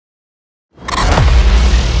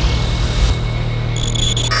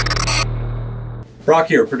Brock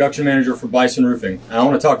here, production manager for Bison Roofing. And I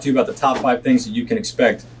want to talk to you about the top 5 things that you can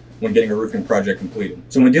expect when getting a roofing project completed.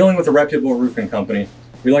 So when dealing with a reputable roofing company,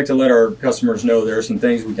 we like to let our customers know there are some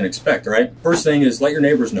things we can expect, right? First thing is let your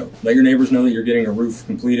neighbors know. Let your neighbors know that you're getting a roof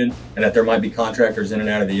completed and that there might be contractors in and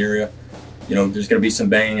out of the area. You know, there's going to be some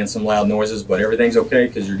banging and some loud noises, but everything's okay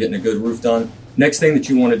because you're getting a good roof done. Next thing that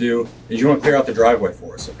you want to do is you want to clear out the driveway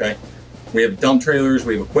for us, okay? We have dump trailers,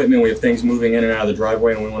 we have equipment, we have things moving in and out of the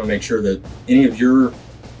driveway, and we want to make sure that any of your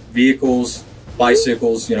vehicles,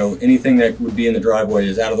 bicycles, you know, anything that would be in the driveway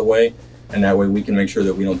is out of the way, and that way we can make sure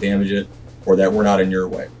that we don't damage it or that we're not in your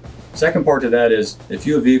way. Second part to that is if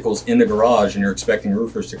you have vehicles in the garage and you're expecting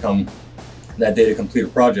roofers to come that day to complete a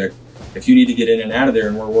project, if you need to get in and out of there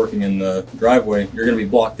and we're working in the driveway, you're going to be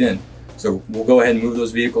blocked in. So we'll go ahead and move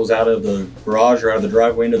those vehicles out of the garage or out of the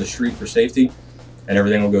driveway into the street for safety, and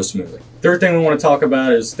everything will go smoothly. Third thing we want to talk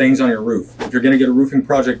about is things on your roof. If you're going to get a roofing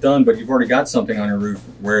project done, but you've already got something on your roof,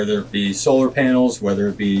 whether it be solar panels, whether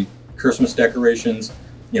it be Christmas decorations,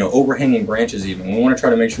 you know, overhanging branches even, we want to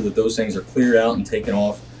try to make sure that those things are cleared out and taken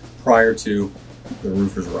off prior to the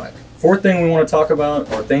roofers arriving. Fourth thing we want to talk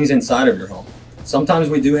about are things inside of your home. Sometimes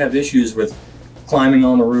we do have issues with climbing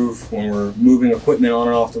on the roof when we're moving equipment on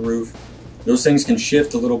and off the roof. Those things can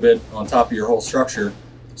shift a little bit on top of your whole structure.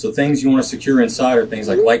 So things you want to secure inside are things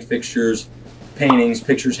like light fixtures, paintings,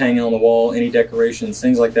 pictures hanging on the wall, any decorations,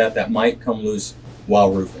 things like that that might come loose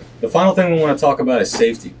while roofing. The final thing we want to talk about is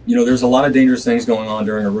safety. You know, there's a lot of dangerous things going on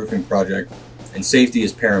during a roofing project, and safety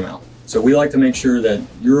is paramount. So we like to make sure that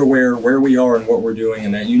you're aware where we are and what we're doing,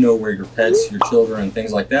 and that you know where your pets, your children, and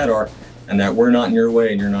things like that are, and that we're not in your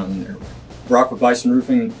way and you're not in their way. Brock with Bison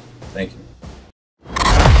Roofing, thank you.